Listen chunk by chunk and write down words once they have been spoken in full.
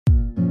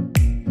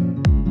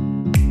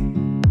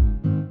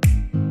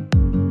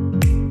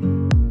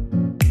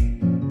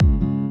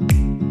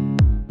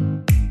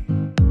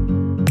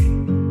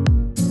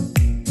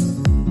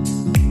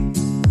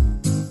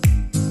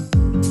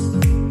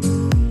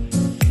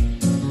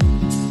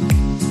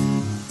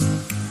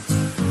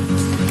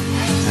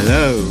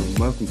Hello, and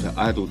welcome to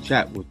Idle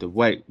Chat with the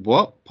Wait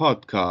What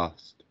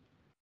podcast.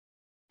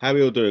 How are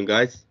we all doing,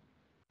 guys?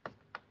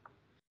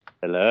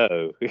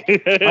 Hello.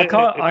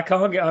 I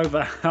can't get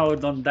over how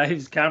on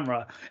Dave's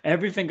camera,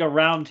 everything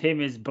around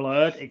him is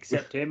blurred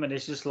except him, and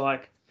it's just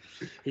like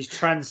he's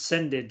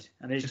transcended,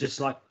 and he's just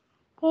like,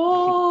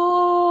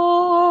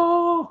 oh.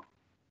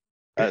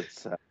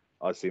 That's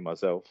I see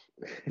myself.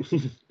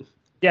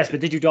 Yes,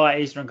 but did you die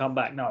at Easter and come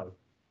back? No,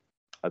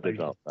 I did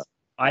not.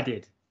 I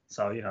did.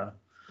 So you know,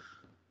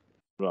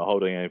 I'm not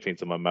holding anything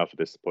to my mouth at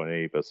this point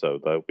either, so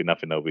there'll be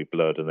nothing that'll be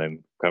blurred and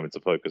then coming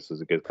to focus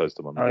as it gets close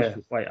to my mouth. oh yeah.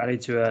 Wait, I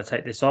need to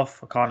take this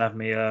off. I can't have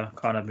me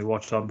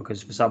watch on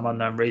because for some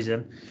unknown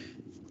reason,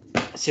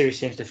 Siri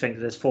seems to think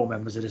that there's 4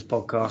 members of this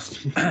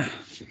podcast.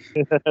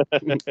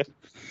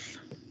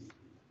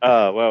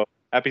 Well,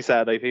 happy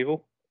Saturday,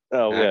 people.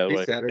 Oh yeah, Happy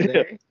wait.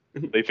 Saturday.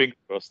 They finger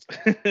crossed.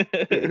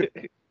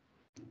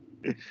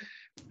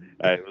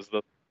 It was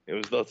not.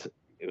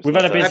 We've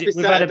had a busy. Happy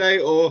we've had a, Saturday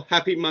or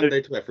happy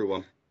Monday to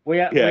everyone.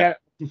 Work there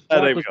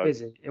we was go.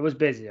 busy. It was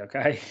busy.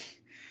 Okay.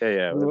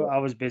 Yeah. I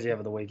was busy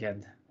over the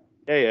weekend.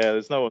 Yeah.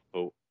 There's no one's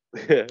fault.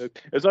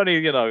 It's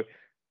only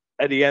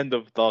at the end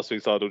of last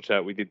week's Idle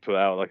Chat, we did put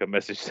out like a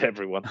message to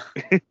everyone.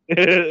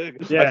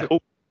 Yeah.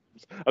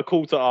 A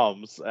call to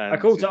arms. And, A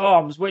call to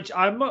arms, which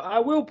I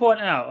will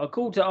point out, a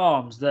call to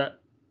arms that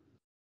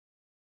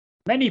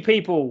many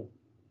people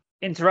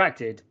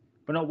interacted,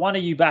 but not one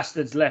of you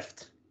bastards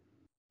left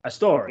a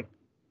story.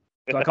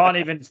 So I can't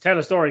even tell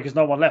a story because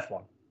no one left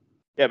one.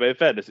 Yeah, but in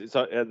fairness, it's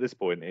at this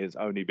point it's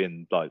only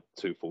been like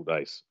 2 full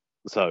days,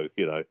 so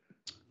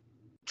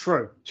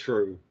True.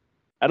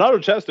 And Idle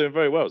Chat's doing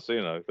very well,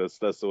 so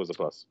that's always a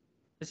plus.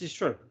 This is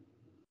true.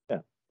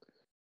 Yeah,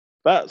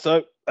 but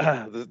so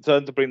the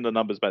turn to bring the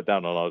numbers back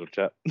down on Idle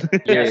Chat.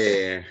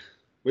 Yeah.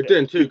 We're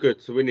doing too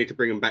good, so we need to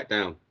bring them back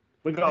down.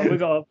 We got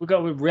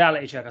to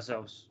reality check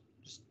ourselves.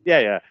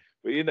 Yeah.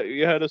 But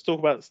you heard us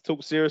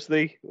talk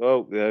seriously.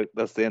 Well,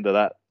 that's the end of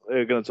that.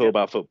 We're going to talk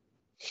about football.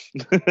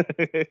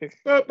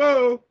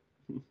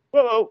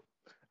 Whoa.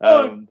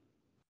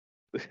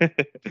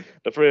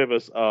 The 3 of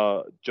us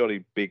are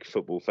jolly big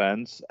football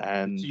fans,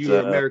 and To you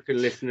American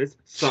listeners,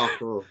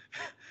 soccer.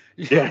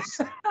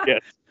 yes.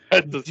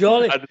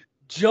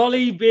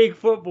 Jolly big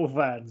football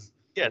fans.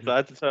 Yes, I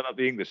had to turn up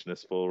the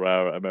Englishness for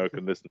our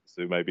American listeners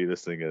who may be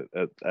listening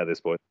at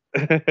this point.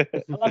 I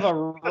love a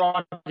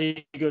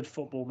really good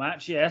football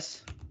match.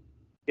 Yes.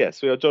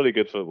 Yes, we are jolly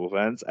good football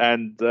fans,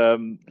 and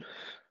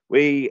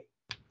we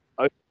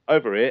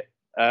over it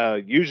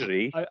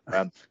usually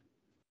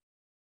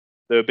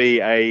there'll be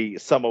a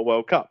Summer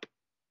World Cup.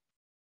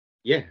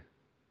 Yeah.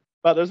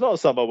 But there's not a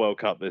Summer World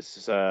Cup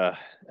this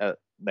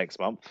next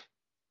month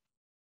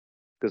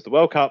because the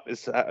World Cup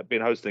is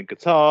been hosted in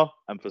Qatar,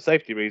 and for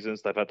safety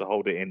reasons, they've had to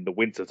hold it in the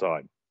winter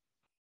time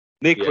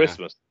near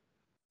Christmas.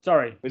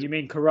 Sorry, you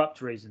mean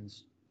corrupt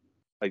reasons?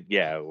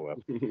 Yeah, well,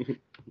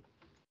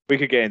 we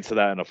could get into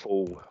that in a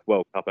full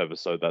World Cup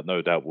episode that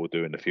no doubt we'll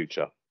do in the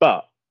future.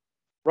 But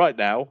right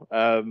now,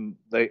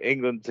 the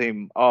England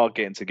team are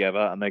getting together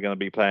and they're going to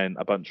be playing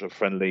a bunch of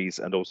friendlies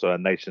and also a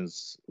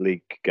Nations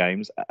League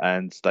games.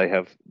 And they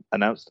have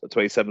announced a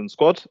 27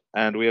 squad,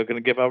 and we are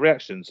going to give our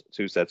reactions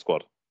to said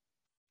squad.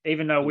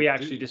 Even though we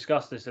actually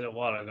discussed this a little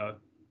while ago.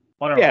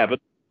 Yeah, but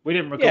we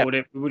didn't record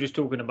it. We were just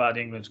talking about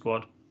the England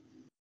squad.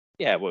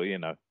 Yeah, well, we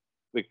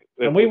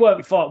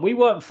weren't far. We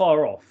weren't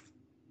far off.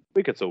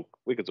 We could talk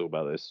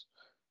about this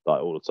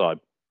like all the time.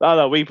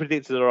 No, we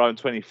predicted our own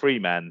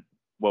 23-man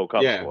World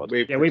Cup squad.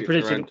 We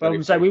predicted. I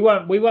would say we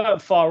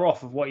weren't far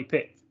off of what he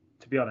picked.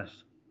 To be honest.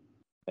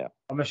 Yeah.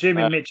 I'm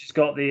assuming Mitch has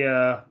got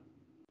the,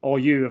 or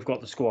you have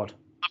got the squad.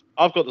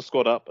 I've got the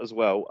squad up as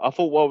well. I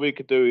thought what we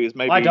could do is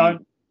maybe. I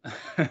don't.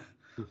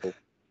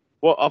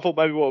 What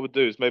we'll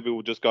do is maybe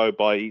we'll just go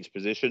by each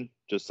position.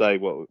 Just say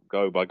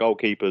go by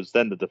goalkeepers,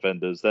 then the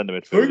defenders, then the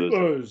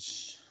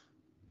midfielders.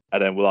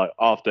 And then we'll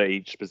after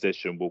each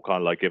position, we'll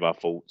kind of give our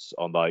thoughts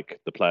on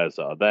the players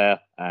that are there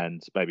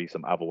and maybe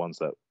some other ones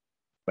that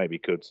maybe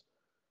could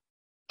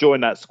join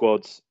that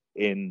squad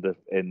in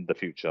the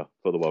future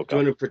for the World Cup. Do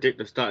you want to predict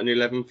the starting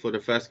 11 for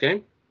the first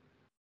game?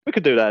 We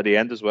could do that at the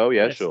end as well.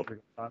 Yeah, sure.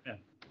 Time, yeah.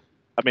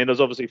 I mean,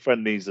 there's obviously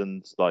friendlies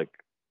and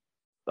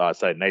I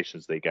say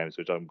Nations League games,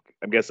 which I'm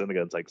guessing they're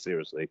going to take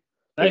seriously.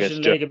 Nations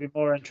League would be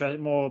more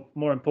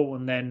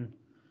important than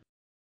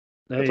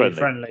the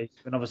friendlies.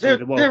 And obviously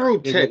they're all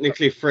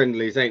technically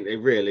friendlies, ain't they?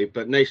 Really,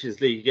 but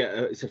Nations League,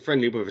 it's a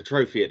friendly with a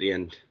trophy at the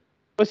end.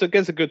 Well, it's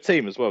against a good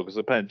team as well because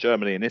they're playing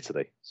Germany and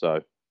Italy.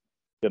 So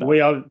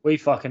we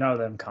fucking owe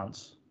them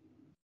cunts.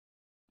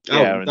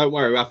 Oh, don't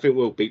worry, I think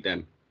we'll beat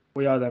them.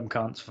 We owe them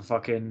cunts for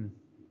fucking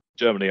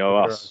Germany owe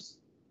us.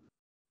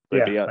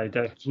 Yeah, they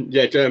do.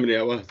 Yeah, Germany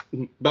owe us,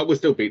 but we'll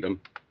still beat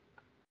them.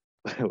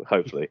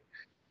 Hopefully.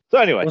 So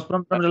anyway,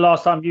 remember the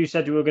last time you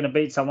said you were going to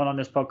beat someone on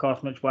this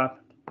podcast, Mitch? What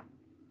happened?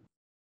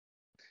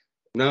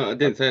 No, I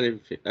didn't say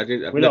anything.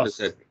 I've never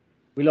said.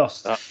 We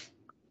lost.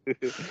 You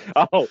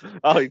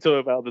talking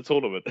about the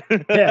tournament?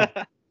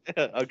 Yeah.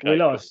 Okay. We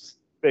lost.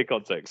 Big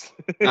context.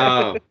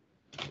 Oh.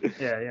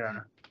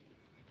 Yeah.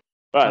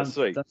 Right,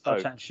 sweet. Don't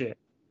start chatting shit.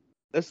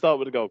 Let's start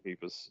with the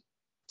goalkeepers.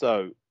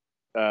 So,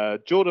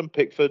 Jordan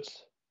Pickford,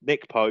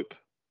 Nick Pope,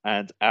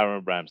 and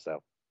Aaron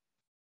Ramsdale.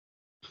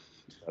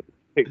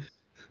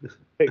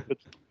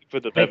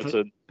 Pickford of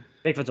Everton.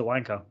 Pickford's a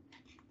wanker.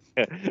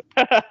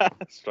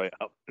 Straight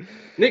up.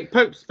 Nick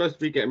Pope's supposed to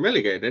be getting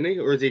relegated, isn't he?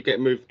 Or is he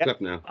getting moved to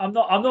club now? I'm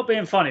not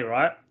being funny,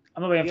 right?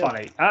 I'm not being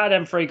funny. Out of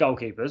them 3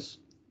 goalkeepers,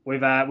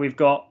 we've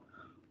got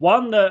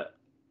one that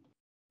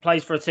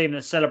plays for a team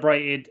that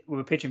celebrated with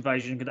a pitch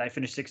invasion because they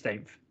finished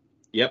 16th.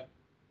 Yep.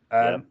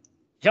 The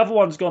other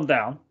one's gone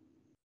down.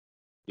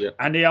 Yep.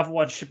 And the other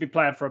one should be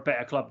playing for a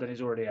better club than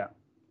he's already at.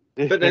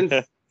 But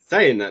then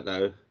saying that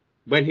though,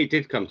 when he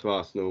did come to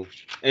Arsenal,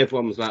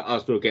 everyone was like,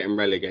 Arsenal getting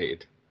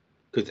relegated.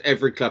 Because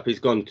every club he's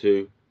gone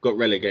to got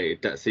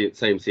relegated that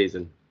same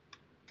season.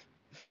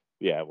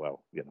 Yeah,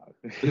 well, you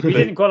know. You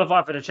didn't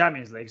qualify for the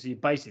Champions League, so you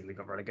basically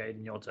got relegated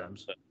in your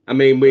terms. I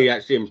mean, we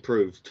actually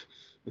improved.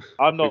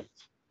 I'm not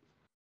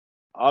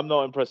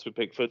impressed with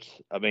Pickford.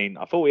 I mean,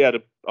 I thought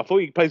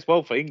he plays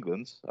well for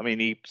England. I mean,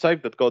 he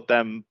saved the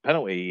goddamn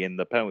penalty in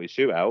the penalty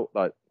shootout.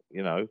 Like,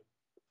 you know,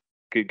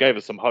 gave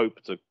us some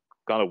hope to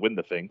kind of win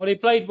the thing. Well, he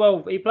played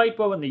well. He played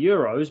well in the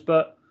Euros,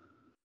 but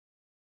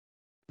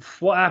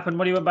what happened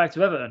when he went back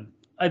to Everton?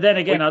 And then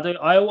again,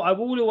 I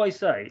will always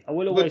say.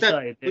 Would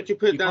you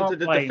put it down to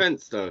the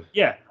defence though?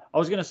 Yeah, I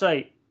was going to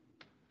say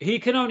he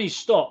can only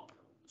stop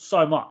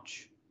so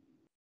much.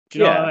 Do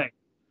you know what I mean?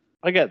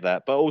 I get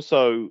that, but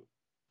also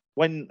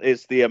when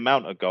it's the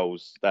amount of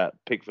goals that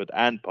Pickford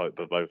and Pope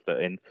have both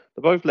let in,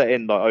 they both let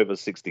in like over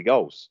 60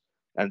 goals,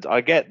 and I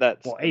get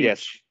that. What, each?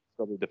 Yes,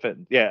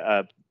 defend.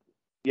 No,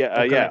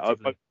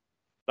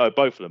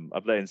 both of them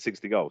have let in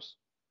 60 goals,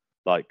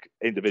 like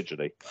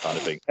individually, kind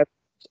of thing.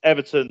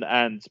 Everton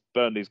and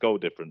Burnley's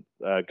goals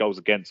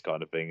against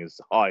kind of thing is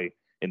high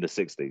in the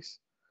 60s.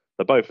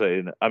 They're both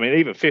in. I mean,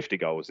 even 50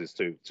 goals is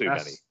too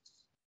many.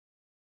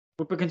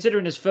 But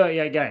considering there's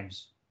 38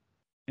 games,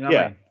 you know what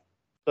I mean?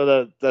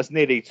 So that's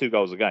nearly 2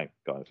 goals a game,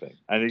 kind of thing.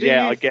 And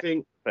I get.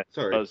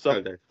 Sorry,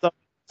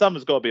 some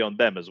has got to be on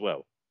them as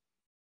well.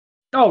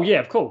 Oh yeah,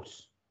 of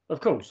course.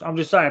 I'm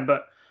just saying,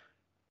 but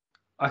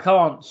I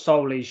can't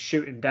solely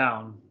shoot him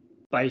down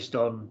based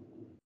on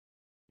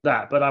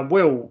that, but I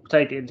will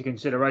take it into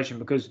consideration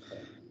because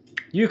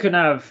you can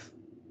have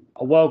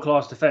a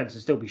world-class defence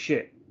and still be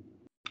shit.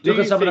 Look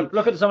at some of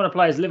the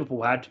players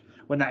Liverpool had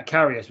when that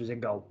Karius was in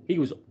goal. He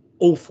was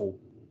awful,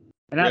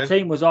 and that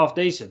team was half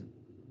decent.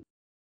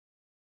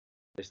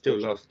 They still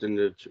lost in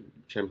the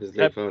Champions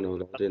League final,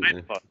 though,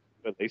 didn't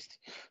they? At least.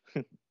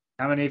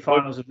 How many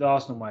finals have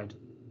Arsenal made?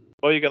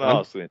 What are you going to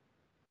ask me?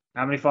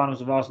 How many finals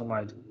have Arsenal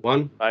made?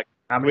 1.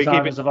 How many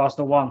finals have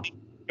Arsenal won?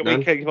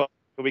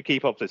 Can we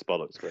keep off this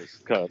bollocks,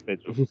 please?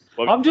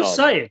 I'm just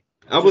saying.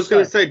 I was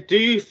going to say, do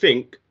you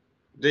think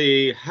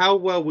how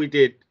well we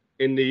did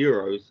in the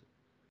Euros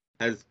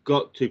has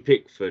got to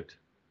Pickford?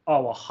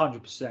 Oh,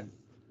 100%.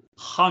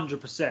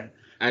 100%.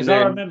 And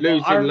then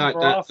losing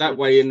like that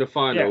way in the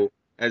final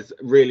has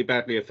really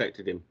badly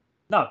affected him.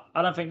 No,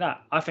 I don't think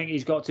that. I think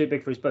he's got too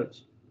big for his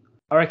boots.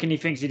 I reckon he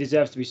thinks he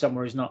deserves to be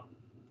somewhere he's not.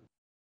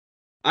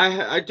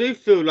 I do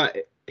feel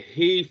like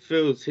he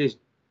feels his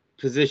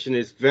position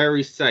is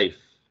very safe.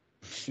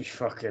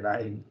 Fucking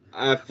ain't.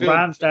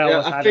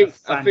 Ramsdale had a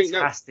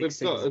fantastic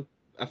season.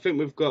 I think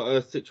we've got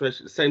a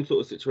situation, the same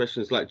sort of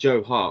situation as like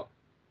Joe Hart,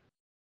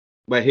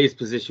 where his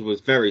position was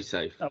very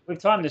safe. No, we've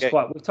timed this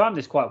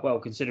quite well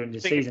considering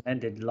the season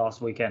ended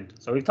last weekend.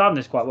 So we've timed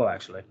this quite well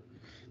actually.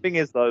 Thing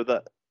is though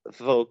that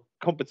for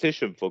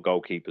competition for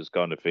goalkeepers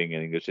kind of thing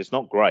in English, it's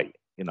not great.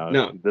 You know,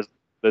 no.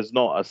 There's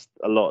not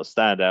a lot of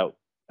standout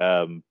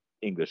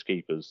English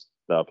keepers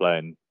that are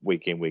playing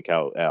week in, week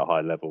out at a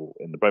high level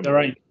in the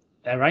Premier League.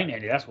 There ain't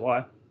any, that's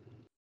why.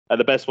 And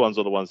the best ones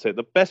are the ones here.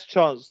 The best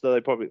chance that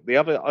they probably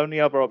only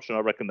other option I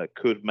reckon that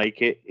could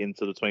make it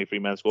into the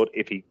 23-man squad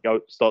if he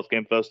starts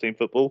getting first team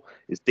football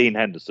is Dean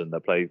Henderson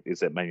that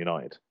is at Man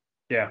United.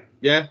 Yeah.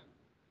 Yeah.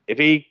 If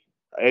he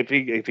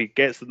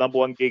gets the number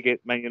 1 gig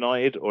at Man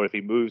United, or if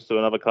he moves to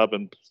another club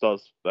and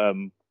starts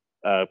being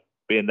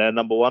their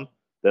number 1,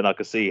 then I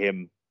could see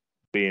him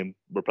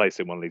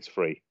replacing one of these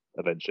 3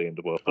 eventually in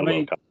the World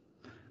Cup.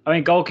 I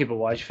mean, goalkeeper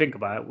wise, you think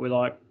about it, we're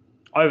like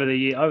over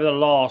the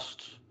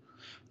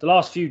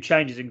last few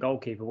changes in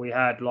goalkeeper, we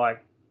had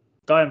like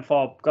going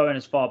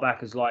as far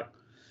back as like,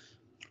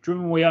 do you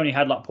remember we only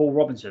had like Paul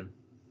Robinson?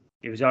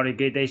 He was the only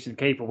decent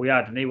keeper we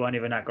had, and he wasn't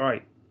even that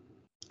great.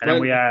 And then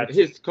we had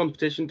his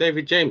competition,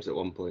 David James, at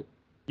one point.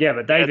 Yeah,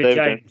 but David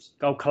James,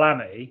 goal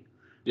calamity.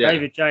 Yeah.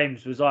 David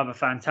James was either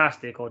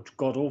fantastic or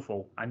god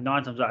awful, and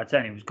 9 times out of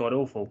 10 he was god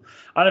awful.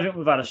 I don't think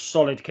we've had a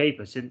solid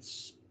keeper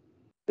since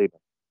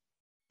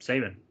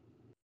Seaman.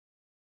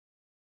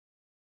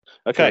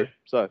 Okay,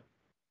 so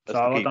I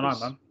don't know,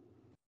 man.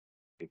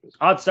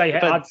 I'd say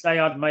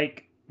I'd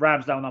make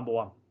Ramsdale number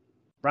 1.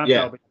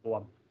 Ramsdale be number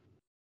 1.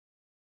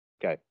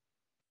 Okay.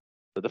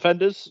 The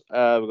defenders,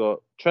 we've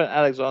got Trent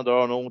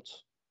Alexander-Arnold,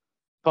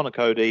 Connor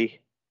Cody,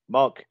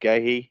 Mark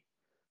Gahey,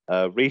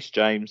 Reece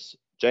James,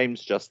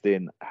 James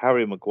Justin,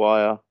 Harry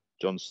Maguire,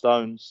 John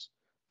Stones,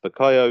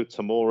 Bukayo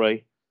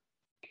Tomori,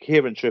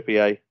 Kieran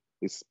Trippier.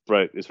 It's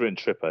written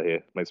Tripper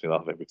here. Makes me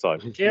laugh every time.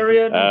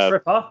 Kieran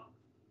Tripper.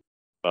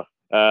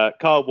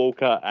 Kyle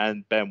Walker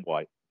and Ben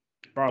White.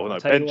 Bro, No,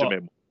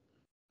 Benjamin.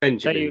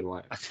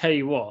 White. I tell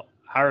you what,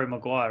 Harry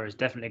Maguire is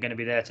definitely going to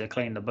be there to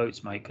clean the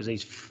boots, mate, because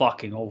he's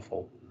fucking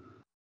awful.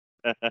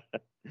 I'm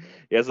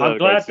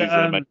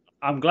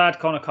glad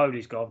Connor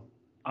Cody's gone.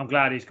 I'm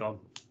glad he's gone.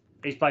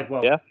 He's played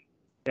well. Yeah,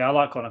 I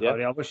like Connor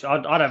Cody. I wish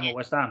I'd have him at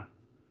West Ham.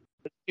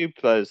 There's a few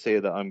players here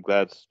that I'm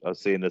glad I've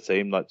seen in the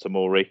team, like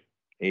Tamori.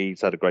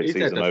 He's had a great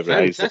season over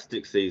at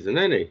fantastic season,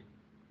 hasn't he?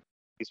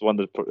 He's won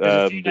the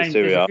there's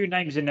a few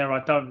names in there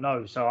I don't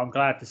know, so I'm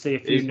glad to see a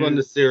few. He's won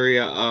the Serie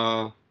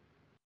A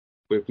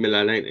with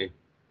Milan, ain't he?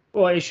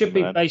 Well, it should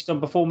be based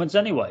on performance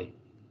anyway.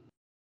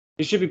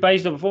 It should be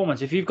based on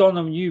performance. If you've gone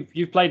and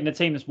you've played in a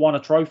team that's won a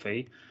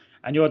trophy,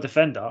 and you're a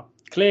defender,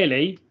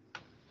 clearly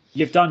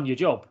you've done your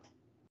job.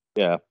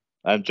 Yeah,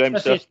 and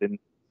James Justin's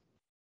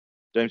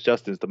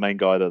the main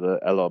guy that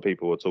a lot of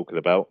people were talking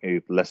about.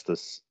 He's Leicester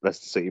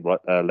City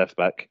left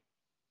back.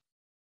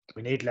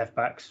 We need left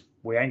backs.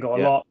 We ain't got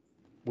a lot.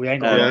 We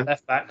ain't got a lot of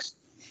left backs.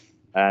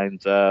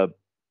 And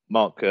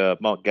Mark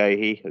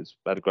Gahey has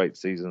had a great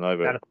season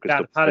over at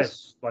Crystal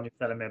Palace. One you're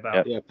telling me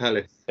about. Yeah,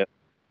 Palace. Yeah.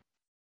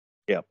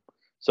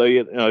 So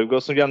we've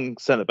got some young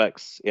centre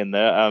backs in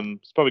there.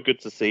 It's probably good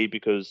to see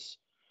because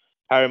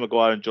Harry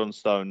Maguire and John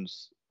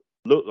Stones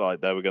looked like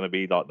they were going to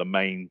be like the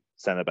main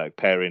centre back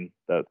pairing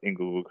that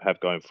England will have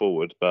going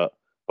forward, but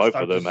both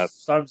of them have.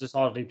 Stones has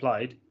hardly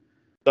played.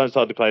 Stones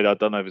hardly played. I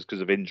don't know if it's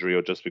because of injury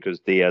or just because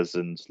Diaz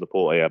and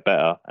Laporte are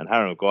better. And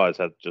Harry Maguire's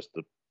had just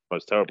the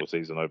most terrible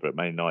season over at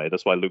Man United.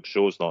 That's why Luke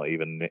Shaw's not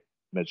even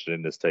mentioned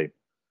in this team.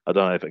 I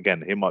don't know if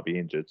again he might be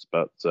injured,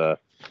 but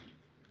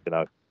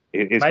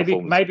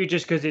maybe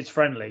just because it's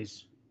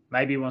friendlies.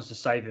 Maybe he wants to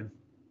save him.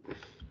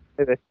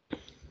 Maybe.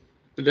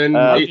 But then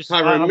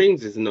Tyrone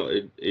Mings is not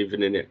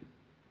even in it,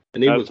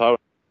 and he was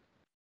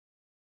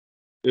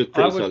pretty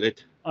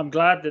solid. I'm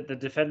glad that the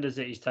defenders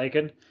that he's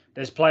taken,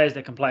 there's players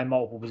that can play in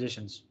multiple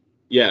positions.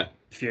 Yeah,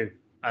 a few,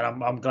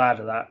 and I'm glad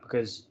of that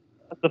because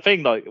that's the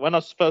thing. Like when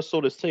I first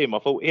saw this team, I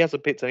thought he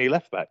hasn't picked any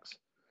left backs.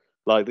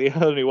 Like the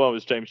only one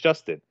was James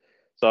Justin.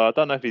 So I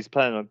don't know if he's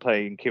planning on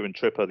playing Kieran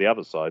Tripper the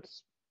other side.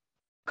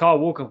 Kyle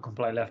Walker can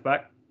play left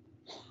back.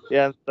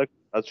 Yeah. Do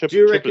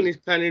you reckon he's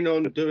planning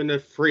on doing a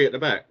 3 at the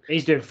back?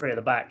 He's doing 3 at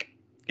the back.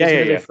 He's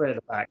going to do 3 at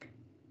the back.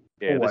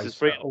 Yeah, always. This is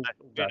 3 at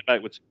the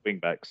back with 2 wing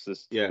backs.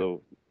 He's going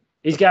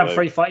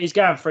 3-5. He's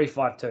going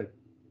 3-5-2.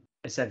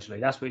 Essentially,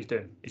 that's what he's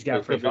doing. He's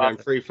going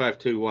 3-5.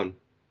 3-5-2-1.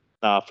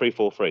 Nah,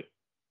 3-4-3.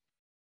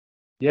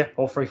 Yeah,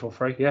 or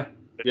 3-4-3. Yeah.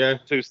 Yeah.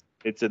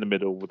 It's in the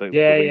middle with the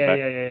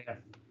yeah.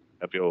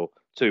 Have your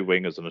 2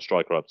 wingers and a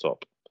striker up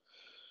top.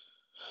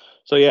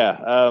 So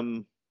yeah,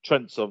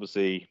 Trent's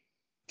obviously.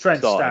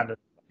 Trent's standard.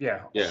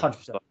 Yeah,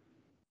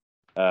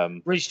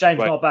 100%. Reece James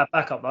not a bad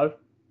backup though.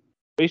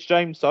 Reece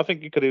James, I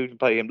think you could even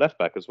play him left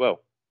back as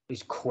well.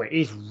 He's quick.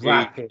 He's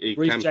rapid.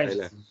 Reece James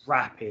is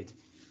rapid.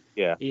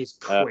 Yeah, he's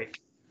quick.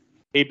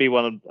 He'd be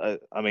one of.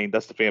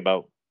 That's the thing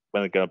about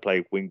when they're going to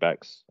play wing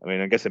backs.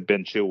 I'm guessing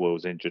Ben Chilwell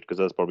was injured because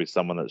that's probably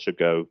someone that should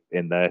go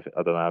in there.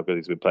 I don't know how good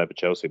he's been playing for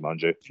Chelsea,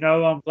 mind you. You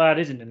know, I'm glad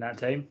isn't in that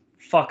team.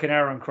 Fucking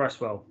Aaron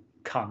Cresswell,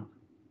 cunt.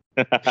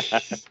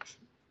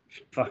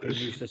 Fucking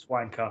useless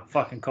wanker.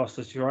 Fucking cost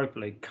us Europa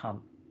League,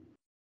 cunt.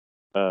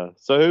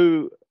 So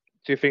who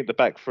do you think the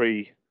back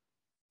 3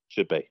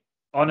 should be?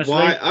 Honestly,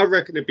 I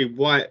reckon it'd be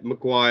White,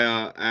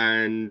 Maguire,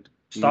 and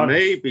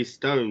maybe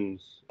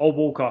Stones. Or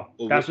Walker.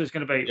 That's what it's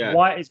going to be. Yeah.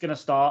 White is going to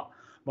start.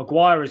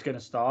 Maguire is going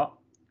to start.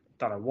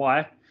 Don't know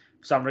why.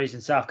 For some reason,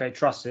 Southgate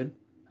trusts him.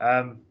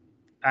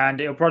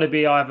 And it'll probably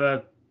be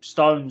either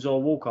Stones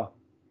or Walker.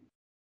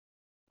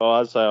 Well,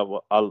 I'd say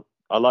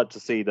I like to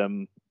see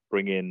them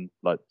bring in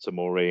like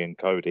Tamori and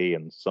Cody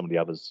and some of the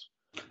others.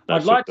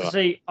 I'd like to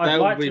see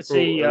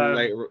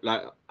later,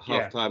 like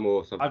half time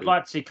or something. I'd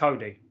like to see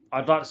Cody.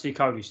 I'd like to see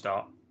Cody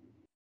start.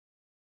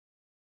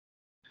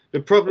 The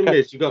problem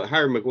is you've got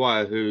Harry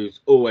Maguire who's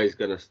always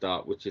going to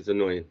start, which is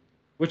annoying.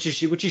 Which he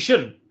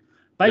shouldn't.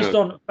 Based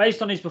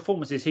on his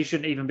performances, he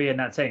shouldn't even be in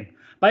that team.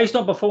 Based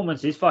on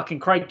performances, fucking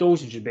Craig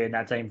Dawson should be in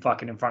that team,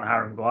 fucking in front of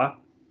Harry Maguire.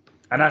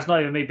 And that's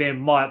not even me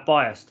being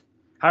biased.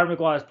 Harry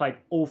Maguire's played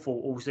awful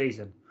all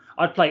season.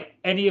 I'd play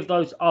any of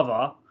those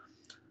other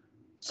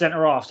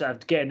centre halves that are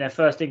getting their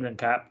first England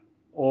cap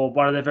or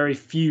one of their very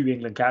few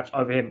England caps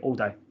over him all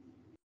day.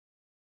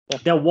 Yeah.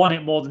 They'll want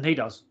it more than he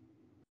does.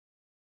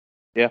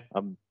 Yeah,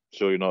 I'm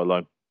sure you're not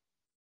alone.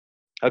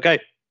 Okay,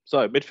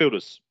 so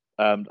midfielders.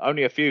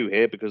 Only a few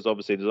here because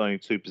obviously there's only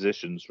 2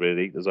 positions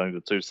really. There's only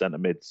the 2 centre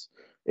mids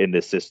in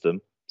this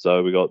system.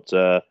 So we got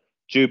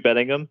Jude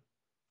Bellingham,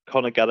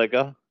 Conor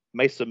Gallagher,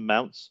 Mason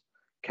Mount,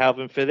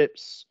 Calvin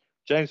Phillips,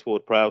 James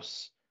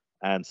Ward-Prowse,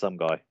 and some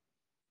guy.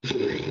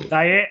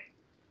 Say it.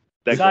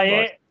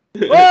 Say it.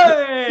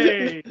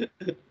 Hey!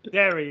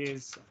 There he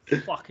is.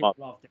 Fucking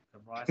love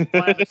Declan Rice.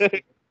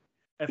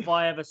 If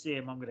I ever see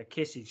him, I'm going to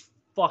kiss his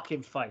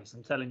fucking face.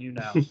 I'm telling you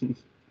now.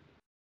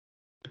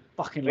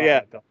 Fucking love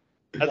that guy.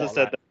 As I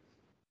said,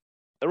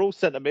 they're all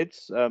centre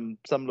mids. Some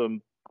of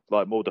them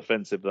like more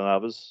defensive than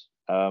others.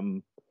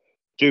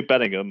 Jude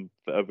Bellingham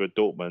over at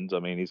Dortmund. I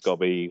mean, he's got to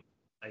be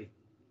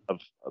the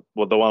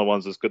one of the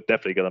ones that's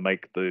definitely going to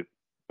make the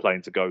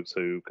plane to go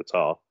to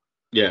Qatar.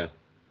 Yeah.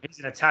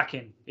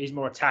 He's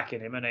more attacking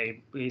him, and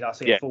he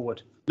likes it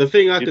forward. The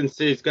thing I can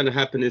see is going to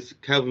happen is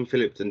Calvin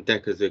Phillips and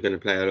Deckers are going to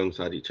play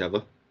alongside each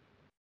other.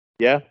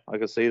 Yeah, I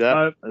can see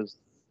that.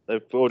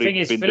 They've already the thing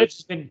is, Phillips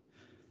has been.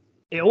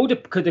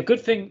 Because the good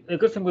thing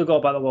we've got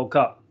about the World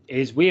Cup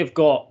is we have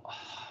got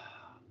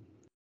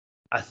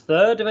a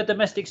third of a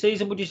domestic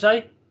season. Would you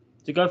say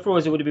to go through,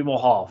 or would it be more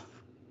half?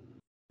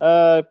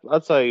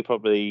 I'd say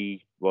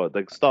probably. Well,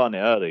 they're starting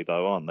it early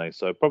though, aren't they?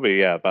 So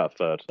probably about a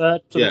third. So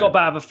we've got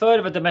about a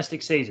third of a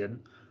domestic season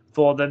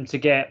for them to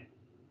get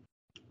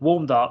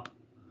warmed up,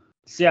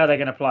 see how they're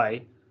going to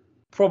play.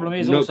 Problem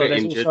is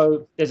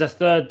there's a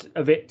third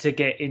of it to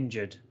get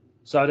injured.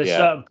 So there's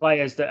certain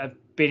players that have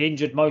been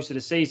injured most of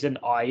the season,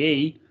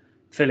 i.e.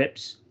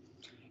 Phillips.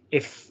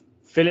 If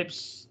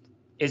Phillips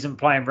isn't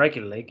playing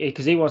regularly,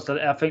 because he wants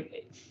to, I think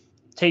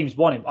teams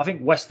want him. I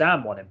think West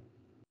Ham want him.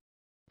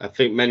 I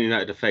think Man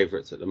United are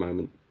favourites at the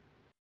moment.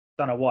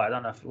 Don't know why. I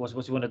don't know what's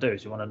he want to do.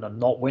 Does he want to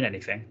not win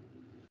anything?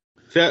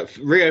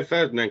 Rio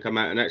Ferdinand come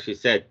out and actually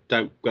said,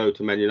 "Don't go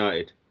to Man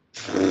United."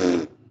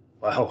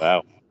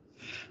 Wow.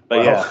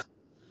 But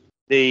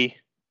the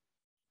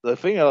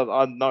thing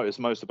I noticed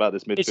most about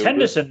this midfield is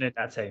Henderson in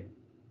that team.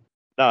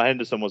 No,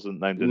 Henderson wasn't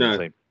named in the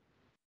team.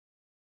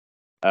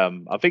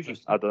 I think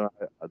I don't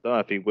know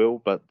if he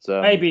will, but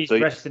maybe he's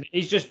resting.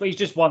 He's just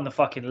won the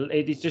fucking.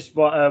 He's just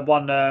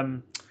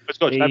won. He's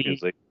got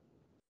Champions League.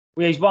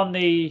 Well, he's won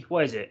the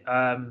what is it?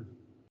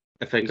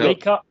 FA Cup.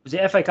 League Cup. Was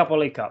it FA Cup or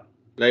League Cup?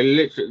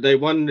 They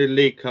won the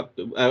League Cup,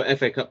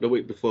 FA Cup the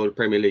week before the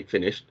Premier League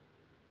finished.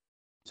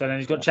 So then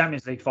he's got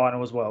Champions League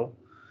final as well.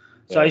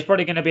 So he's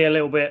probably going to be a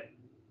little bit.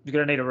 He's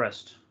going to need a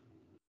rest.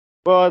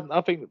 Well, I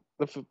think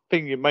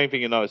the main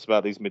thing you notice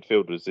about these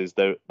midfielders is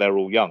they're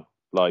all young.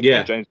 Like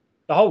James,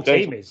 the whole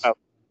team is.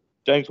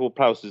 James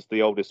Ward-Prowse is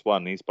the oldest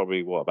one. He's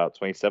probably about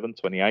 27,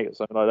 28 or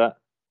something like that.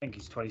 I think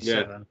he's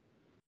 27.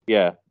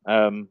 Yeah.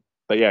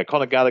 But yeah,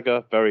 Conor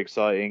Gallagher, very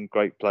exciting,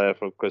 great player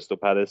from Crystal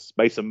Palace.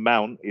 Mason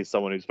Mount is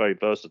someone who's very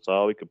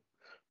versatile. He could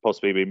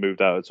possibly be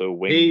moved out to a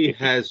wing. He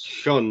has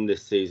shone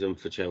this season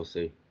for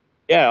Chelsea.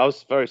 Yeah, I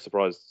was very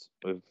surprised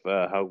with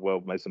how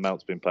well Mason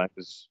Mount's been playing,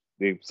 because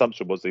the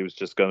assumption was he was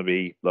just going to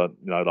be like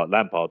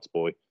Lampard's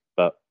boy,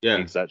 but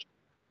he's actually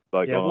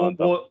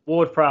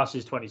Ward-Prowse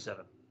is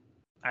 27,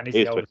 and he's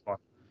the oldest one.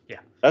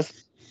 Yeah,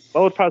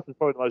 Ward-Prowse is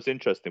probably the most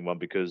interesting one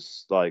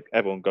because like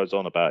everyone goes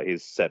on about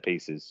his set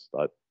pieces,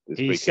 like.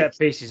 His set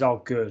pieces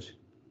are good.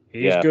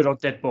 He is good on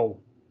dead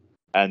ball.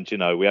 And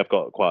we have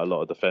got quite a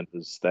lot of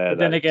defenders there. But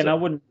then again, I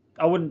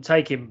wouldn't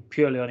take him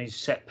purely on his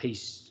set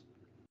piece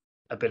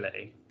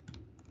ability.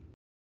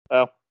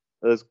 Well,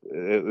 there's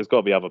got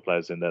to be other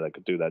players in there that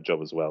could do that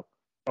job as well.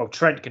 Oh,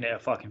 Trent can hit a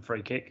fucking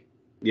free kick.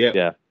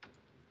 Yeah.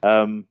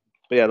 But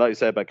yeah, like you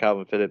said about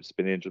Calvin Phillips,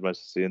 been injured most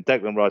of the season.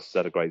 Declan Rice has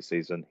had a great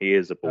season. He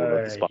is a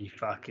baller. He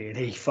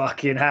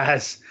fucking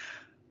has.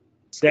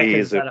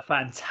 Declan's had a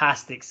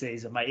fantastic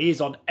season, mate.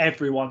 He's on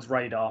everyone's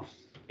radar.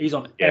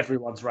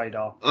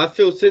 I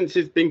feel since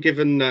he's been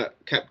given that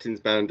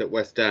captain's band at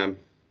West Ham.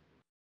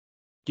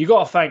 You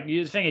got to thank.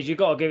 The thing is, you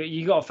got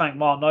to thank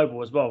Mark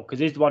Noble as well, because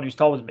he's the one who's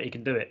told him that he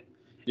can do it.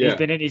 Yeah. He's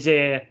been in his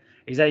ear.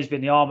 He's been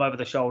the arm over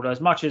the shoulder.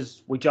 As much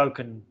as we joke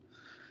and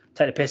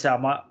take the piss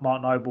out of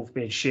Mark Noble for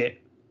being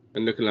shit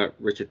and looking like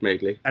Richard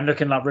Madeley.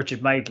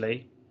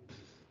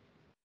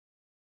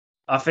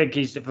 I think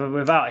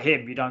without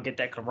him, you don't get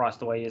Declan Rice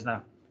the way he is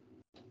now.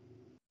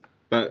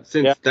 But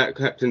since that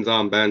captain's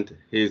armband,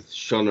 he's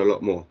shone a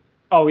lot more.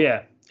 Oh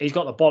yeah, he's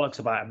got the bollocks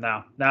about him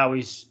now. Now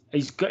he's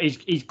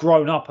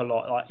grown up a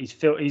lot. Like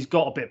he's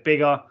got a bit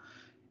bigger.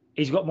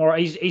 He's got more.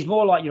 He's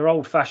more like your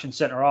old-fashioned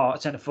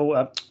centre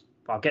forward.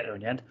 I'll get there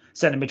in the end.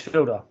 Centre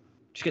midfielder.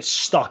 Just gets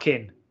stuck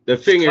in. The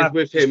thing is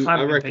with him,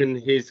 I reckon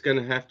he's going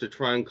to have to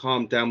try and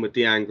calm down with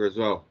the anger as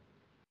well.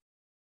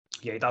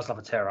 Yeah, he does love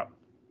a tear up.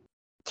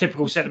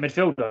 Typical centre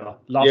midfielder,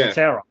 loves a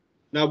tear up.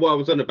 Now, what I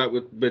was on about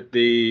with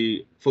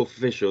the fourth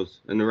officials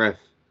and the ref.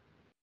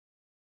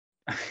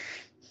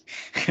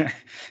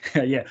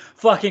 Yeah,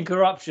 fucking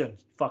corruption.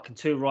 Fucking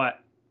too right,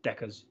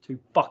 Deckers. Too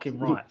fucking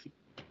right.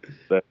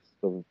 That's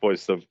the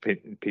voice of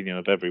opinion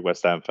of every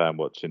West Ham fan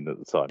watching at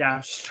the time.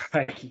 Damn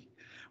straight.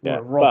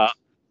 But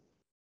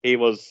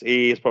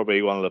he is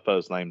probably one of the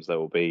first names that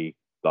will be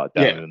like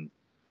down in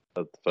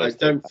the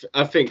first.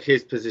 I think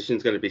his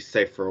position's going to be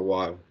safe for a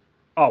while.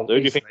 Oh, who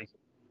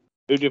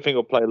do you think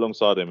will play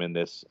alongside him in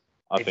this?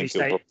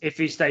 If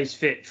he stays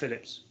fit,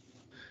 Phillips.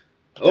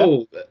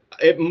 Oh,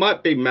 it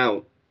might be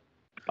Mount.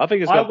 I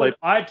think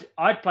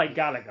I'd play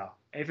Gallagher.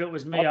 If it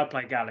was me, I'd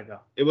play Gallagher.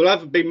 It will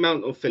either be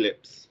Mount or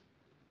Phillips.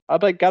 I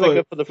play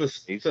Gallagher for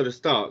the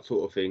start,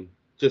 sort of thing,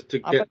 just to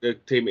get the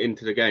team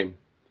into the game.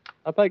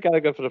 I play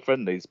Gallagher for the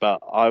friendlies, but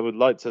I would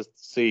like to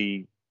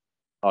see,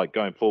 like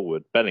going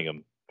forward,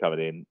 Bellingham coming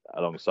in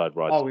alongside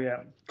Rice. Oh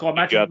yeah,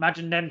 God,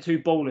 imagine them two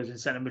ballers in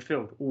centre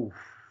midfield. Ooh.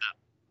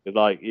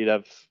 Like you'd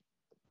have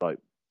like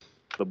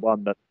the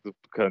one that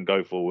can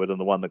go forward and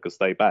the one that can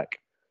stay back.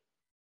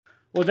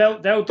 Well,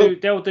 they'll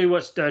do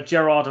what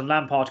Gerrard and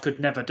Lampard could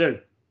never do.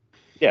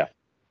 Yeah.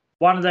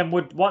 One of them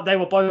would. What they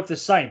were both the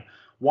same.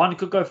 One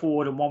could go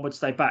forward and one would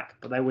stay back,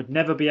 but they would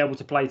never be able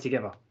to play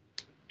together.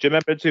 Do you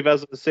remember in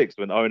 2006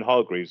 when Owen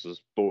Hargreaves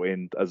was brought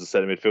in as a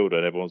centre midfielder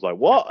and everyone was like,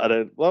 "What?" And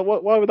then, why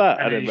would that?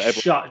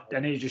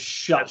 And he just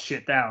shut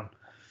shit down.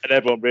 And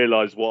everyone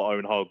realised what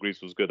Owen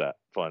Hargreaves was good at.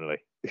 Finally.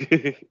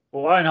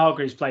 Well, Owen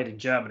Hargreaves played in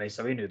Germany,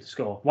 so he knew the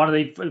score. One of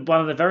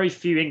the very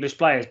few English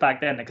players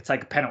back then that could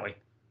take a penalty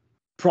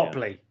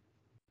properly.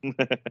 Yeah.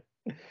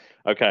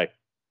 Okay.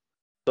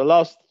 The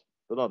last,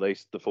 but not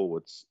least, the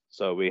forwards.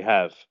 So we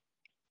have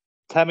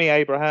Tammy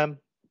Abraham,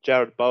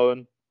 Jared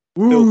Bowen,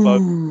 Phil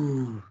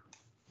Foden,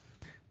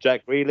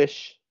 Jack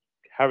Grealish,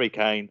 Harry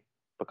Kane,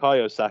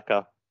 Bukayo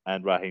Saka,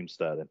 and Raheem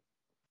Sterling.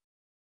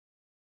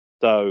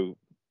 So,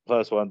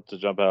 first one to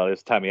jump out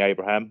is Tammy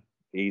Abraham.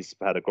 He's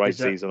had a great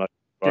season.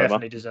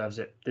 Definitely deserves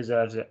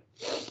it.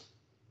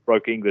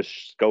 Broke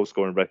English goal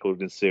scoring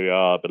record in Serie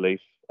A, I believe.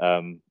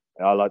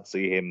 I like to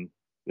see him,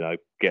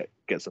 get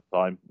some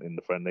time in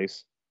the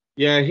friendlies.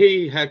 Yeah,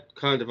 he had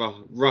kind of a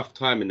rough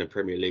time in the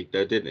Premier League,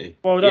 though, didn't he?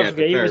 Well, don't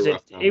forget,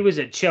 he was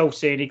at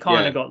Chelsea and he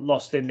kind of got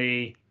lost in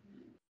the.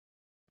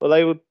 Well,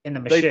 the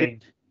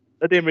machine.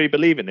 They didn't really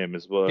believe in him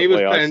as well. He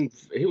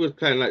was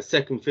playing like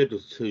second fiddle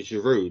to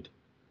Giroud,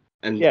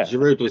 and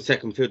Giroud was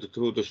second fiddle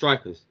to all the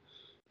strikers.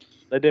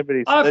 They didn't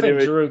really. I think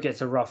Giroud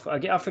gets a rough. I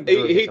think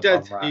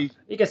Giroud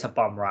he gets a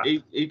bum rap.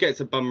 He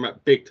gets a bum rap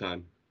big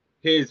time.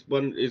 His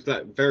one is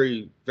like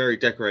very, very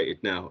decorated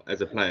now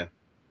as a player.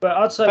 But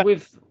I'd say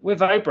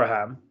with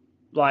Abraham,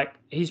 like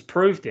he's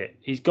proved it.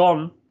 He's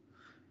gone.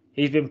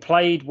 He's been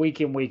played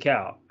week in, week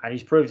out, and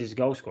he's proved he's a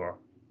goal scorer.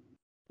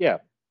 Yeah,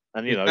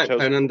 and Chelsea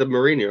playing under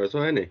Mourinho as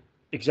well, isn't he?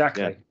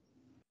 Exactly. Yeah.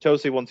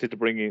 Chelsea wanted to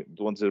bring in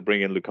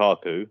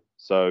Lukaku,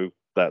 so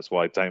that's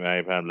why Tammy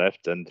Abraham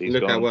left, and he's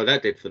Look gone. how well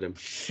that did for them.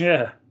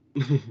 Yeah.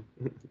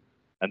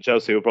 And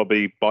Chelsea will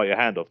probably bite your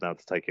hand off now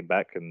to take him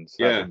back and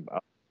yeah. Him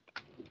up.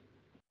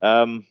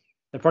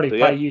 They'll probably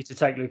pay you to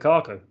take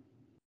Lukaku.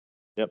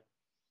 Yep.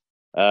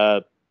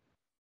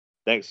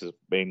 Next has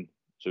been.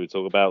 Should we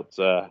talk about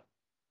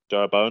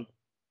Jared Bowen?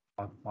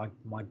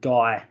 My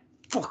guy,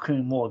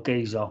 fucking what a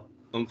geezer.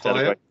 On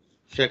fire.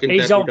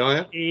 Shagging Danny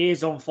Dyer. He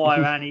is on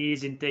fire, and he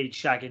is indeed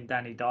shagging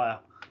Danny Dyer.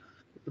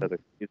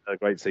 He's had a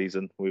great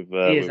season with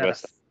West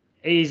Ham.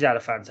 He's had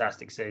a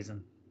fantastic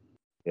season.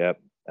 Yeah.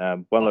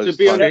 One of those. To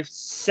be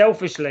honest,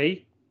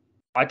 selfishly,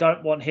 I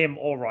don't want him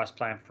or Rice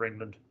playing for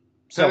England.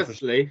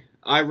 Personally,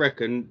 I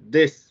reckon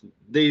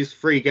these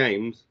 3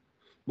 games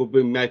will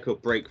be make or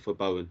break for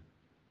Bowen.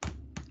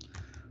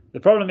 The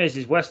problem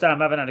is West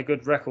Ham haven't had a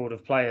good record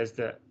of players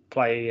that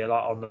play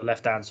like on the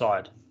left-hand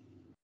side.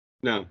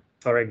 No.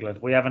 For England,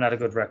 we haven't had a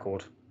good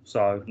record.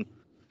 So.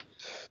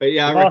 But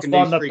yeah, I reckon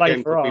these 3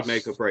 games will be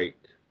make or break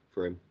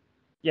for him.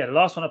 Yeah, the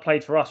last one that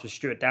played for us was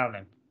Stuart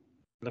Downing.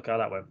 Look how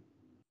that went.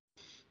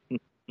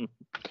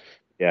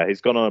 Yeah,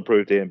 he's gone on and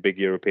proved it in big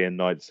European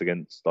nights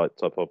against like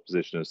top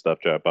opposition and stuff.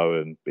 Jared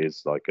Bowen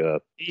is like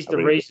he's the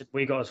reason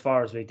we got as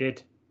far as we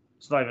did.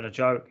 It's not even a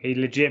joke. He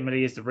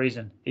legitimately is the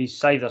reason. He's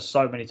saved us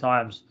so many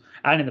times,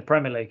 and in the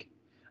Premier League.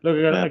 Look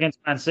against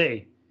Man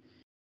City.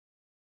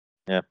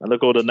 Yeah, and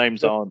look all the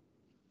names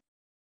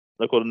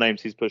Look all the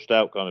names he's pushed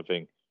out, kind of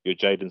thing. Your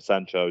Jadon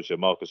Sancho's, your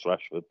Marcus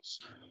Rashfords.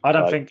 I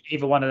don't think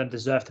either one of them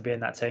deserve to be in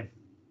that team.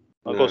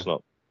 Of course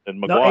not. And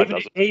Maguire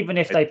even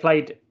if they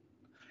played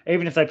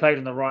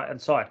on the right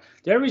hand side.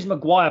 The only reason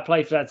Maguire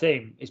played for that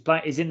team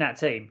is in that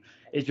team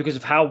is because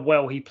of how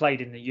well he played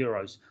in the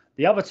Euros.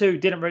 The other two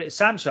didn't really.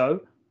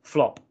 Sancho,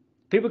 flop.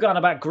 People going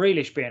about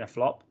Grealish being a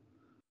flop.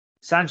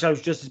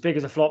 Sancho's just as big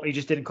as a flop. He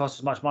just didn't cost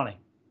as much money.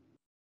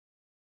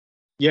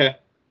 Yeah.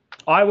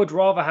 I would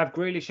rather have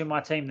Grealish in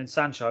my team than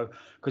Sancho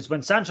because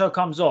when Sancho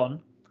comes on,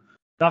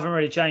 nothing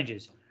really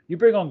changes. You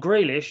bring on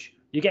Grealish,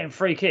 you're getting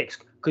free kicks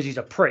because he's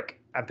a prick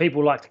and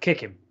people like to kick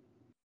him.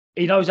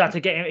 He knows how to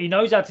get him. He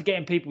knows how to get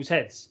in people's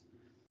heads,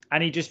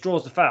 and he just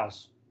draws the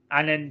fouls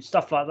and then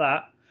stuff like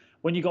that.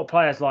 When you got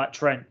players like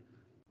Trent,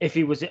 if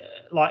he was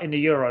like in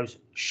the Euros,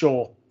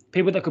 sure,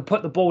 people that could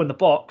put the ball in the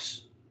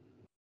box.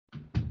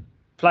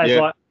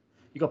 You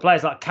got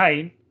players like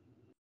Kane,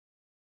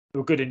 who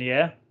are good in the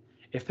air.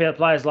 If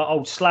players like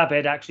old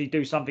Slabhead actually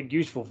do something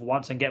useful for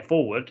once and get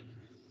forward,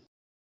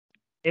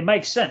 it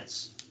makes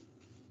sense.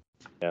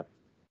 Yeah.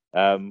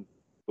 There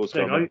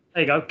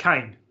you go,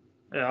 Kane.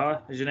 Yeah,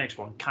 here's your next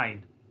one,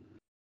 Kane.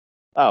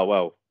 Oh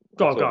well,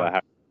 got to go.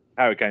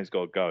 Harry Kane's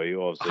got to go. He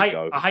obviously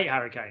go. I hate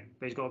Harry Kane,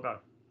 but he's got to go.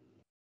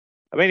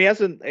 I mean, he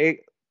hasn't.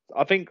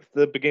 I think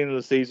the beginning of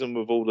the season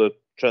with all the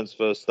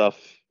transfer stuff,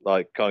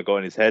 like, kind of got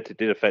in his head. It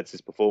did affect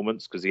his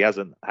performance because he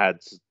hasn't had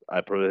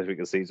a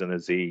prolific season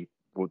as he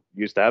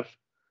used to have.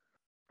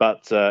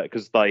 But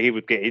because he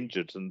would get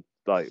injured and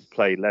like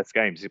play less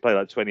games, he played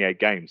like 28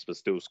 games but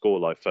still score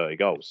like 30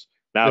 goals.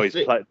 Now he's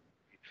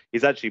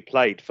actually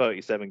played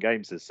 37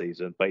 games this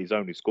season, but he's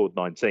only scored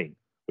 19,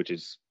 which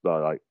is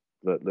like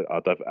I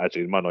don't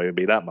actually, it might not even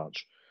be that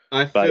much.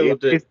 I But feel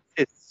that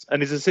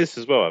his assists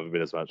as well haven't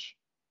been as much.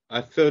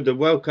 I feel the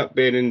World Cup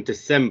being in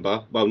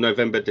December, well,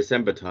 November,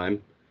 December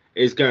time,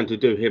 is going to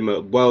do him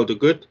a world of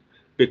good,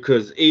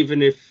 because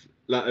even if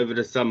like over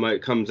the summer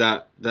it comes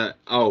out that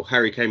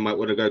Harry Kane might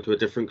want to go to a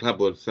different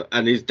club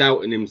and he's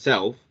doubting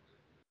himself,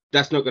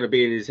 that's not going to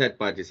be in his head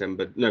by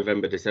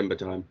November, December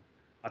time.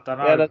 I don't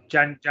know.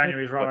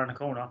 January's right around the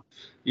corner.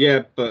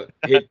 Yeah, but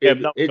his Yeah,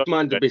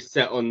 mind to be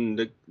set on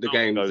the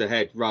games goes.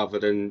 ahead rather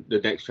than the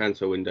next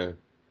transfer window.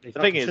 The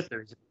thing is,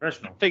 he's a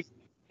professional. I think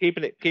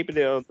keeping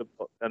it on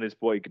his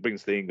what he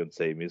brings to the England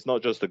team is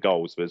not just the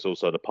goals, but it's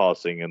also the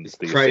passing and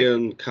the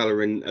crayon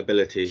colouring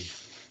ability.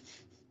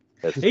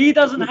 He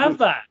doesn't have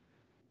that.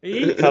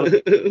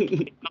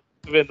 within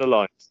the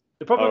lines.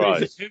 The problem All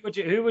is,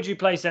 who would you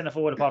play centre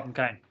forward apart from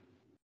Kane?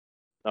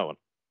 No one.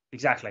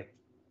 Exactly.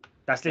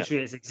 That's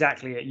literally it's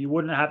exactly it. You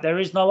wouldn't have. There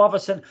is no other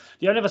centre.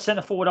 The only other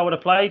centre forward I would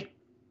have played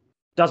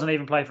doesn't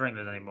even play for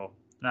England anymore.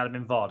 And that'd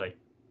have been Vardy.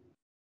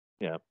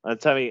 Yeah, and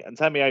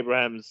Tammy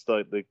Abraham's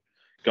like the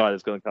guy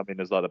that's going to come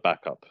in as like the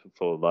backup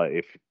for like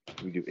if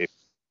you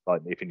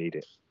need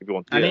it, if you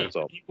want to do it as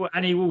well.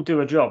 And he will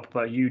do a job,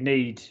 but you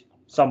need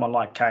someone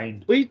like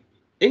Kane.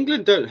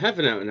 England don't have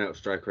an out-and-out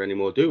striker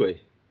anymore, do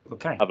we? Well,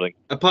 Kane.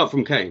 Apart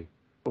from Kane.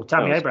 Well,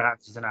 Tammy Abraham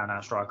is an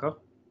out-and-out striker.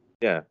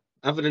 Yeah.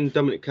 Other than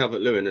Dominic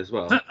Calvert-Lewin as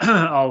well.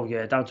 Oh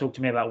yeah, don't talk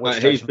to me about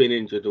West. He's been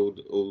injured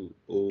all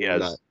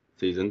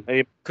season.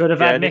 Could have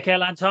had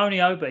Mikel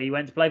Antonio, but he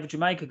went to play for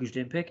Jamaica because you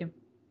didn't pick him.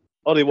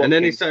 Ollie Watkins. And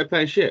then he started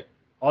playing shit.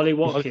 Ollie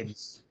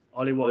Watkins.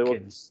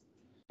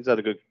 He's had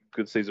a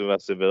good season with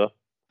Aston Villa.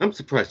 I'm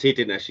surprised he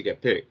didn't actually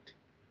get picked.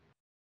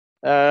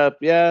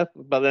 Yeah,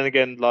 but then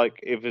again,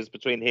 like if it's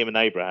between him and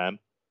Abraham,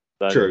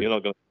 then True. You're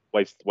not going to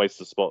waste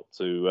the spot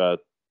to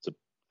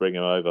bring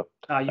him over.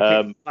 You picked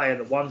a player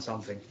that won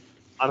something.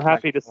 I'm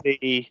happy to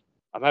see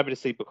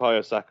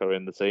Bukayo Saka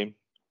in the team.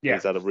 Yeah.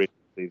 He's had a really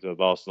good season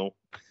with Arsenal.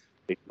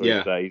 He's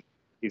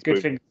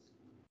Good thing.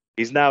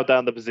 He's now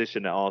down the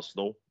position at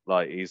Arsenal.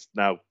 Like he's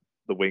now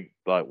the wing,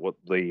 like one of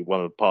the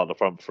part of the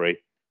front three.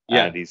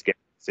 Yeah. And he's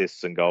getting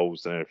assists and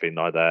goals and everything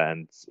like that.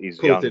 And he's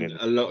causing young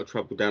a lot of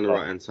trouble down the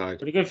right hand side.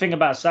 But the good thing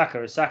about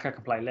Saka is Saka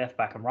can play left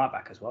back and right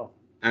back as well.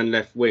 And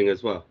left wing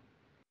as well.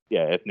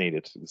 Yeah, if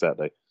needed,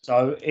 exactly.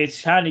 So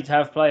it's handy to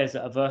have players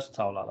that are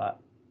versatile like that.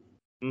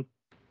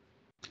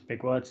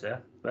 Big words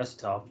there,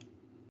 versatile.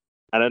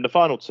 And then the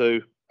final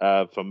two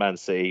from Man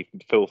City,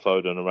 Phil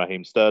Foden and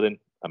Raheem Sterling.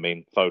 I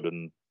mean,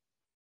 Foden's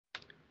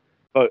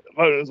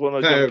one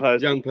of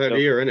those young player of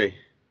the year, isn't he?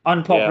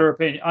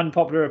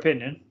 Unpopular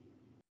opinion.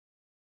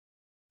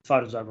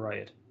 Foden's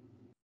overrated.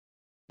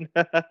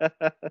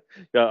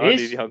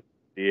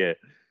 Yeah.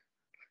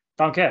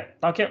 Don't care.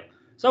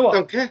 So what?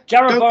 Don't care.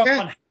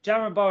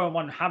 Jarrod Bowen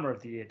won Hammer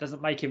of the Year.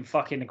 Doesn't make him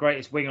fucking the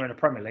greatest winger in the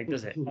Premier League,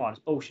 does it? Come on, it's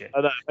bullshit.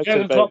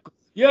 Jurgen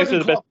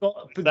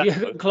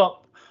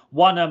Klopp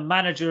won a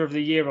Manager of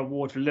the Year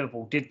award for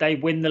Liverpool. Did they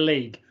win the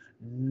league?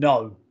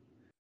 No.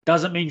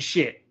 Doesn't mean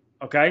shit.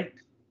 Okay?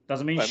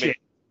 Doesn't mean shit.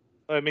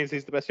 It means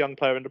he's the best young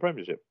player in the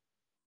Premiership.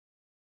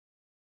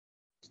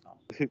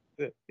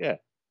 Yeah.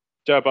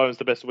 Jarrod Bowen's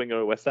the best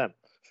winger at West Ham.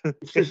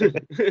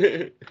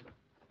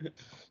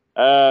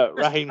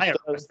 Raheem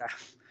Sterling.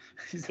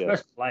 He's the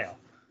best player.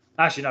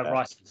 Actually, no,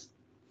 Rice is.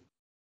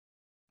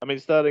 I mean,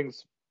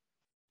 Sterling's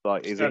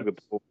like his England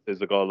performances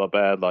have got a lot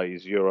better. Like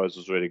his Euros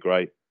was really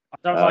great. I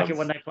don't like it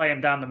when they play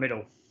him down the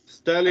middle.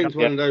 Sterling's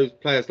one of those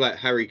players like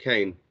Harry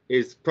Kane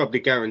is probably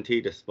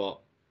guaranteed a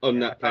spot on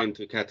that plane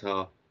to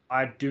Qatar.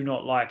 I do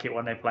not like it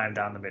when they play him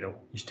down the middle.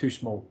 He's too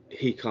small.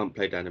 He can't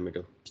play down the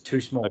middle. He's too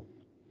small.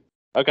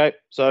 Okay,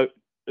 so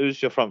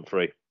who's your front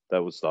three?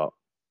 That will start.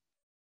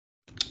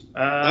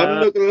 I'm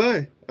not gonna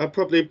lie. I'd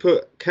probably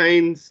put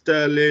Kane,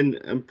 Sterling,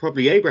 and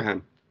probably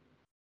Abraham.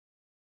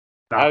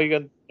 No. How are you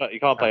going? You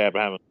can't play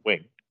Abraham on the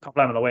wing. Can't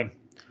play him on the wing.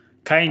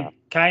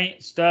 Kane,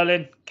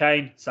 Sterling,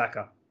 Kane,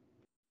 Saka.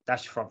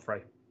 That's your front three.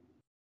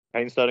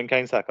 Kane, Sterling,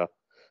 Kane, Saka.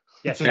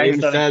 Yes, Kane,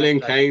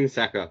 Sterling, Kane,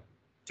 Saka.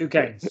 Two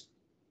Kanes.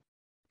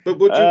 But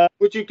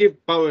would you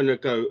give Bowen a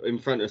go in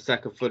front of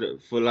Saka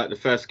for like the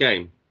first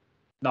game?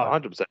 No,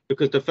 100%.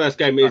 Because the first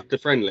game is the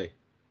friendly.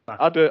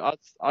 I'd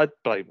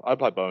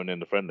play Bowen in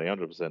the friendly,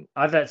 100%.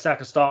 I'd let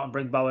Saka start and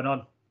bring Bowen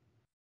on.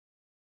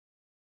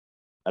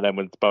 And then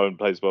when Bowen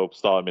plays well,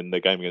 start him in the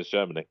game against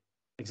Germany.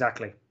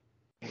 Exactly.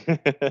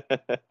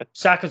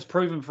 Saka's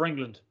proven for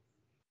England.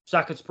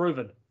 Saka's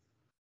proven.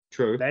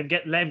 True. Let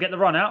him get the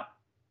run out.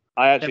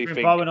 I actually bring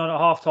think Bowen on at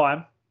half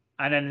time,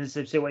 and then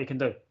see what he can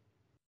do.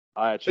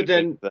 I actually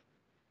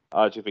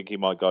think he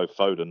might go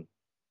Foden,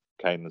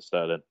 Kane, and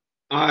Sterling.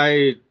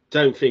 I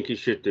don't think he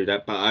should do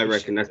that, but I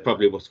reckon that's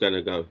probably what's going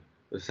to go.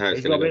 That's how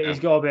it's going to go. He's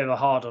got a bit of a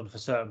hard on for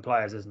certain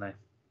players, isn't he?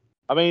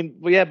 I mean,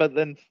 well, yeah, but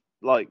then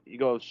like you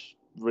got to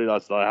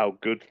realise like how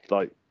good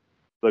like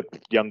the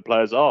young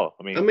players are.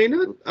 I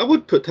mean, I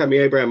would put Tammy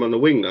Abraham on the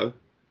wing though.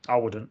 I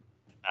wouldn't.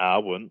 I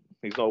wouldn't.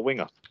 He's not a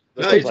winger.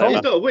 No, he's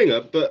not a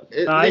winger, but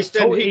he's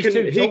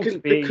too tall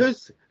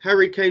because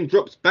Harry Kane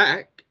drops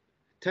back,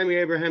 Tammy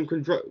Abraham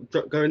can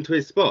go into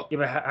his spot. Yeah,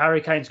 but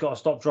Harry Kane's got to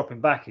stop dropping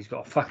back. He's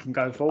got to fucking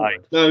go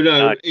forward.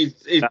 No, he's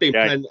been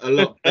yeah. playing a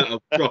lot better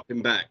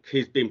dropping back.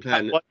 He's been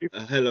playing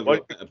a hell of a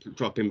lot better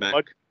dropping back.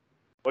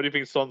 Why do you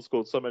think Son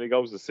scored so many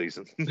goals this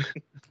season?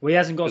 Well, he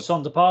hasn't got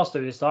Son to pass to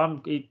this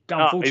time.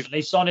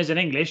 Unfortunately, Son isn't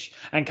English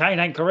and Kane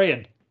ain't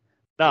Korean.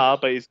 Nah,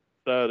 but he's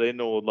Sterling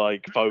or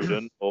like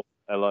Foden or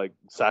like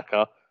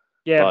Saka.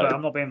 Yeah, Like, but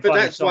I'm not being But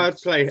funny. that's why I'd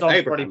play Son's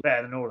Abraham. probably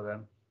better than all of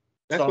them.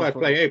 That's Son's why I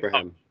probably- play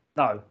Abraham.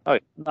 No, Oh.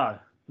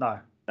 no,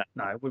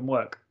 it wouldn't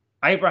work.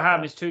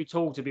 Abraham is too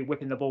tall to be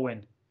whipping the ball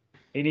in.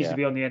 He needs to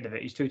be on the end of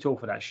it. He's too tall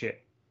for that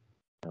shit.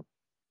 Yeah.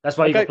 That's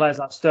why you Okay. got players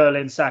like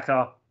Sterling,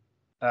 Saka,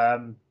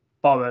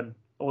 Bowen,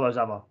 all those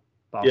other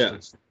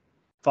bastards.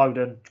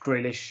 Foden,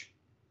 Grealish.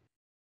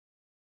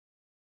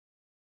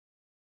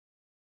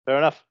 Fair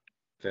enough.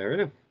 Fair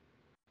enough.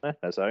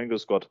 That's our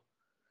England squad.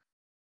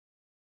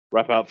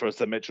 Wrap up for us,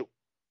 then, Mitchell.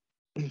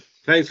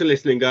 Thanks for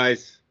listening,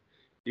 guys.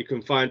 You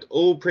can find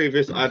all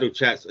previous Idle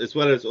Chats as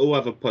well as all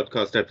other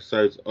podcast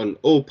episodes on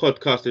all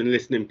podcast and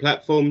listening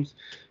platforms.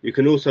 You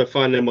can also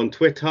find them on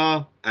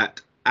Twitter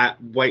at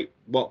Wait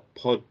What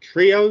Pod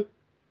Trio.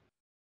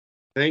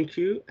 Thank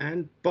you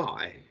and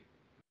bye.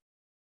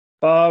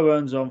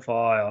 Bowen's on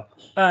fire.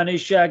 And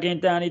he's shagging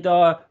Danny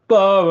Dyer.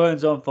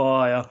 Bowen's on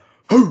fire.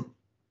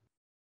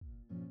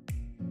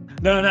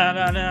 No, no,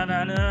 no, no,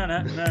 no, no,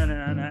 no, no,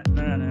 no, no.